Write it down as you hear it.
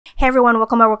Hey everyone,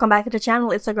 welcome back to the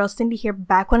channel. It's your girl Cindy here,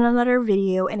 back with another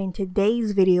video, and in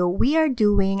today's video we are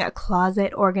doing a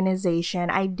closet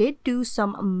organization. I did do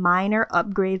some minor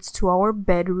upgrades to our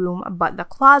bedroom, but the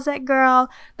closet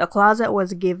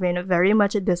was given very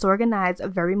much disorganized,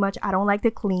 very much I don't like to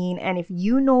clean. And if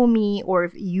you know me or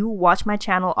if you watch my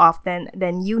channel often,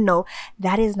 then you know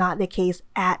that is not the case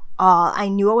at all. I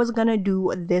knew I was gonna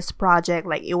do this project,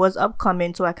 like it was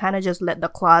upcoming, so I kind of just let the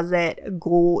closet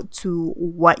go to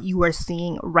what you are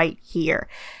seeing right here.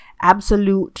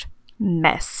 Absolute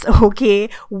mess. Okay,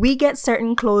 we get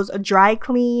certain clothes dry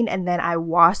clean and then I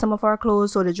wash some of our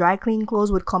clothes, so the dry clean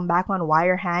clothes would come back on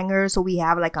wire hangers. So we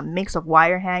have like a mix of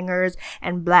wire hangers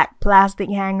and black plastic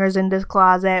hangers in this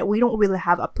closet. We don't really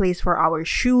have a place for our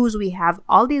shoes. We have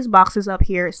all these boxes up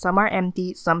here, some are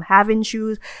empty, some having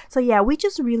shoes. So yeah, we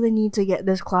just really need to get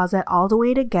this closet all the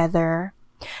way together.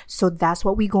 So that's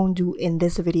what we gonna do in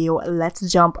this video.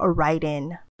 Let's jump right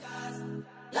in.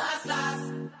 Last,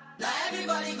 now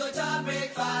everybody go to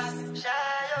breakfast.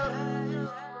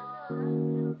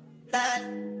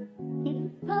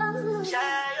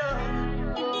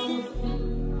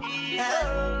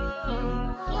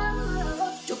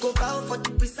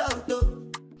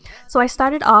 So I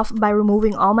started off by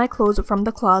removing all my clothes from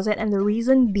the closet, and the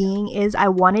reason being is I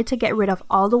wanted to get rid of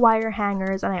all the wire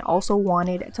hangers, and I also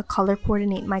wanted to color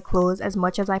coordinate my clothes as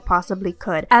much as I possibly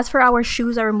could. As for our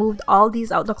shoes, I removed all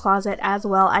these out the closet as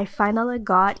well. I finally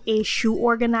got a shoe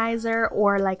organizer,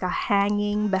 or like a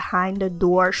hanging behind the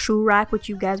door shoe rack, which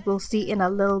you guys will see in a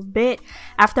little bit.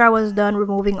 After I was done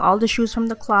removing all the shoes from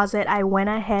the closet, I went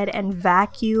ahead and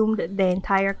vacuumed the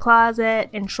entire closet,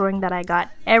 ensuring that I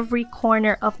got every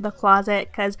corner of the closet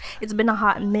because it's been a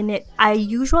hot minute. I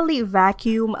usually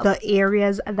vacuum the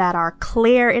areas that are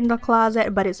clear in the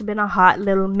closet, but it's been a hot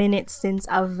little minute since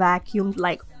I've vacuumed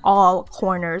like all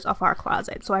corners of our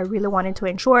closet. So I really wanted to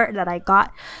ensure that I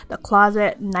got the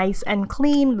closet nice and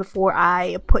clean before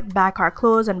I put back our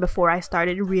clothes and before I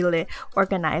started really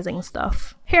organizing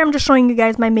stuff. Here I'm just showing you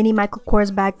guys my mini Michael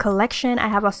Kors bag collection. I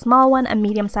have a small one, a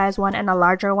medium-sized one, and a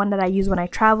larger one that I use when I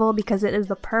travel because it is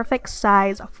the perfect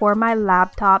size for my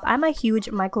laptop. I'm a huge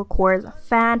Michael Kors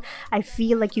fan. I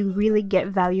feel like you really get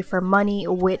value for money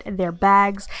with their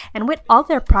bags and with all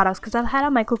their products, because I've had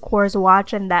a Michael Kors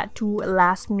watch and that too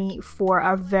lasts me for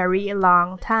a very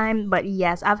long time. But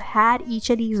yes, I've had each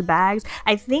of these bags.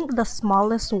 I think the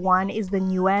smallest one is the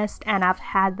newest, and I've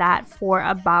had that for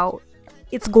about,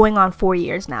 it's going on 4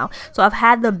 years now. So I've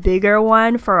had the bigger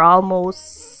one for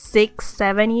almost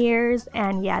 6-7 years,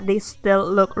 and yeah, they still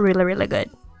look really good.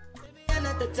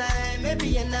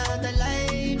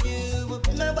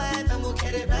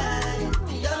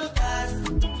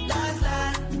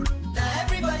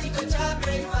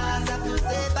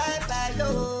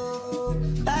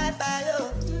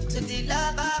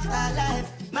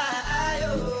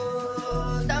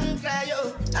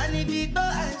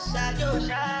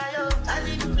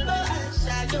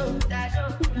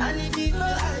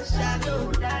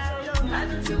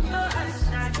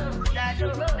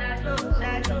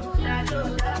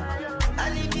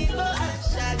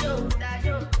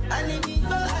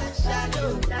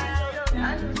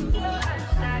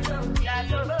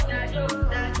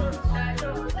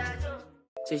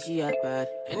 Say she had bad.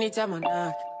 Anytime I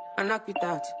knock it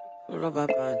out. No rubber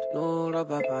band, no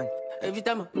rubber band. Every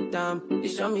time I put down, they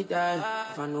show me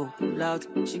that. If I know pull out,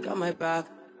 she got my back.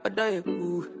 But do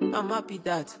you, I'm happy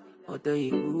that. Oh, do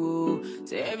you,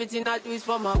 say everything I do is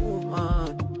for my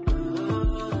woman.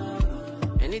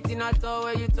 Anything I talk,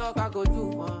 where you talk, I go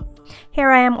do. Here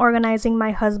I am organizing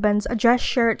my husband's dress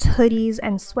shirts, hoodies,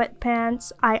 and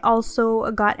sweatpants. I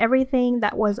also got everything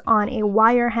that was on a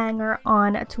wire hanger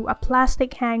on to a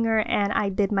plastic hanger, and I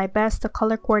did my best to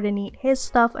color coordinate his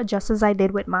stuff just as I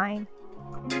did with mine.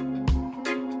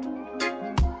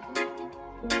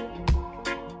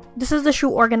 This is the shoe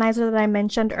organizer that I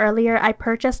mentioned earlier. I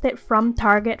purchased it from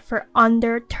Target for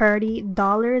under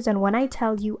 $30, and when I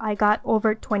tell you I got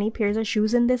over 20 pairs of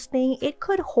shoes in this thing, it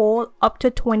could hold up to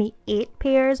 28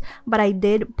 pairs, but I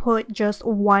did put just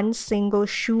one single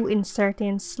shoe in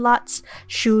certain slots,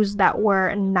 shoes that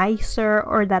were nicer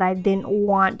or that I didn't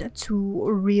want to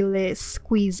really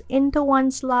squeeze into one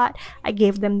slot. I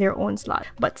gave them their own slot,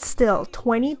 but still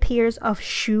 20 pairs of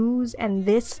shoes, and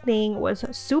this thing was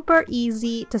super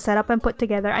easy to set up and put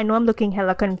together. I know I'm looking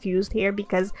hella confused here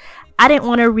because I didn't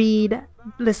want to read.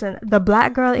 Listen, the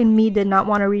black girl in me did not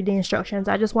want to read the instructions.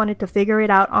 I just wanted to figure it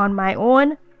out on my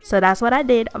own, so that's what I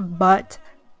did. But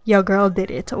your girl did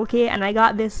it, okay? And I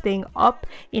got this thing up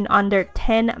in under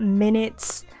 10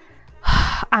 minutes.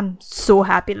 I'm so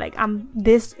happy. Like,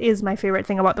 this is my favorite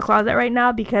thing about the closet right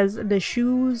now, because the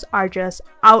shoes are just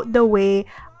out the way,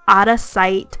 out of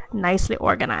sight, nicely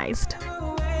organized.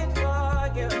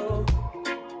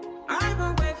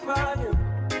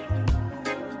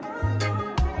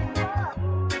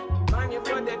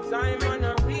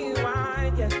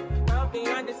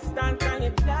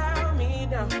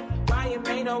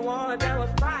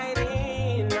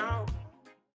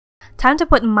 Time to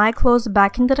put my clothes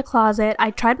back into the closet.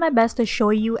 I tried my best to show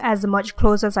you as much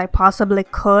clothes as I possibly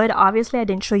could. Obviously, I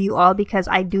didn't show you all because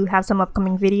I do have some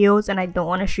upcoming videos and I don't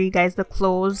want to show you guys the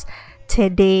clothes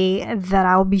today that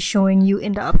I'll be showing you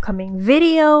in the upcoming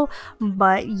video.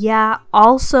 But yeah,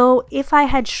 also, if I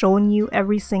had shown you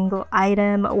every single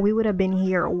item, we would have been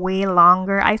here way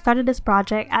longer. I started this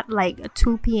project at like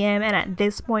 2 p.m. and at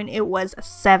this point it was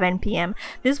 7 p.m.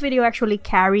 This video actually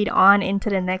carried on into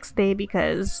the next day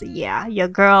because yeah, your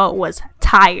girl was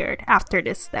tired after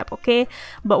this step, okay?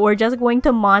 But we're just going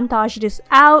to montage this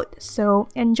out, so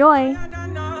enjoy.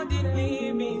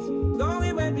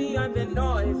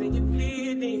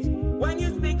 When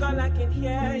you speak, all I can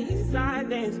hear is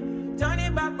silence. Turn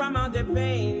it back from all the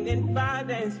pain and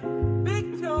violence.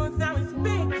 Big tunes, now it's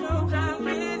big tunes. I'm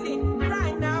really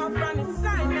right now from the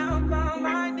side now. Come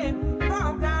on, then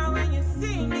fall down when you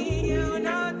see me. You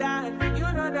know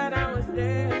that I was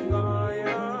there for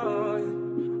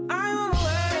you. I will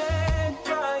wait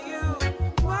for you,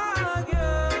 for you.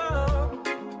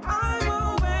 I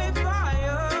will wait for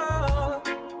you.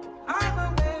 I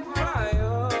will wait for you.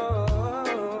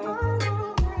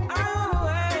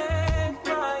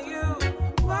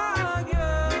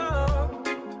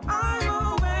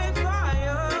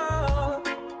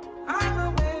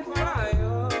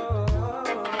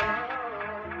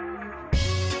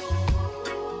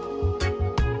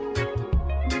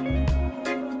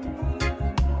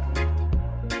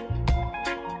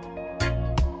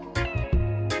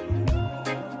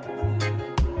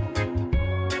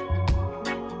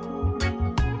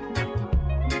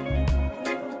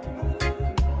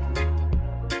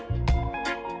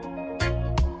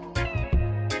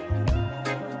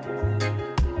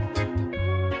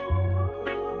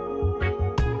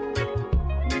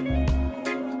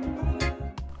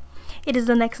 It is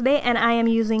the next day and I am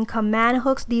using command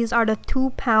hooks. These are the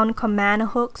 2-pound command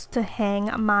hooks to hang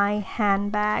my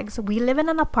handbags. We live in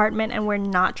an apartment and we're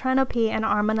not trying to pay an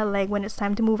arm and a leg when it's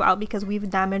time to move out because we've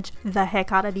damaged the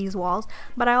heck out of these walls.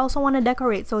 But I also want to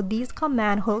decorate, so these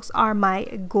command hooks are my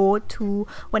go-to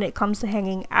when it comes to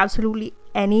hanging absolutely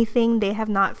anything. They have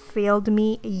not failed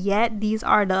me yet. These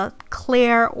are the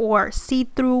clear or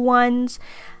see-through ones.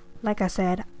 Like I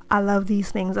said, I love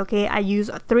these things, okay? I use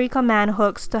 3 command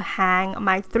hooks to hang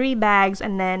my 3 bags,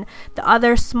 and then the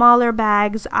other smaller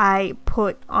bags I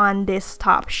put on this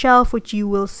top shelf, which you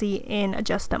will see in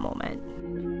just a moment.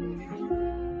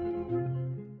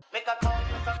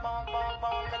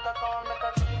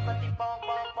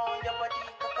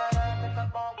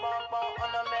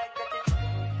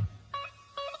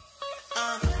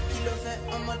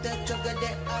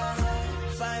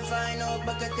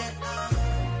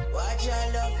 Watch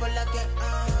your love for like it,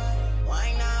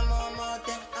 why not more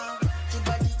than,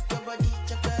 your body,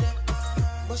 check it,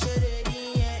 push it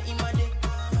in, yeah, in my day,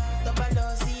 the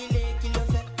ball see le kilo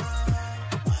fe,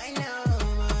 why now,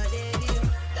 my lady,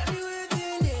 tell me what's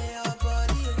in there,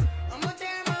 body, I'm a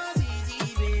damn easy,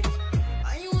 baby, I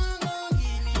want to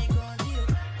give me control,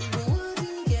 even want to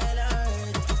get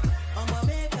out, I'ma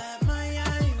make up my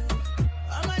eye,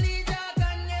 I'ma need that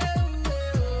can you,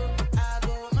 I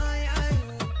go my eye.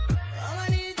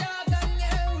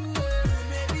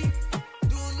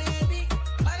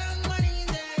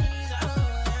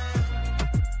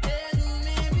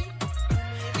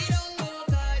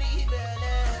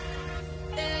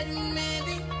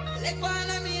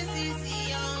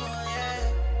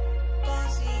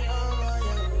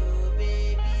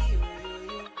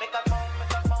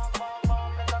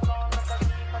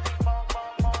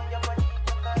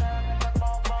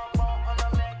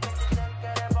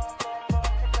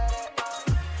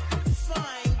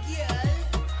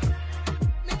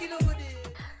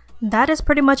 That is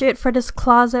pretty much it for this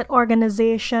closet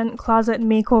organization, closet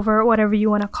makeover, whatever you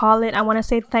want to call it. I want to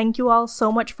say thank you all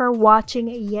so much for watching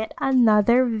yet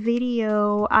another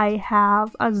video. I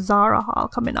have a Zara haul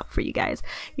coming up for you guys.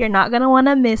 You're not going to want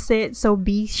to miss it, so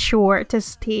be sure to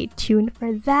stay tuned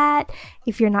for that.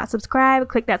 If you're not subscribed,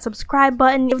 click that subscribe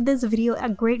button. Give this video a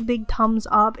great big thumbs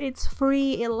up. It's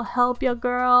free. It'll help your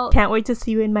girl. Can't wait to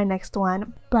see you in my next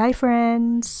one. Bye,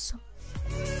 friends.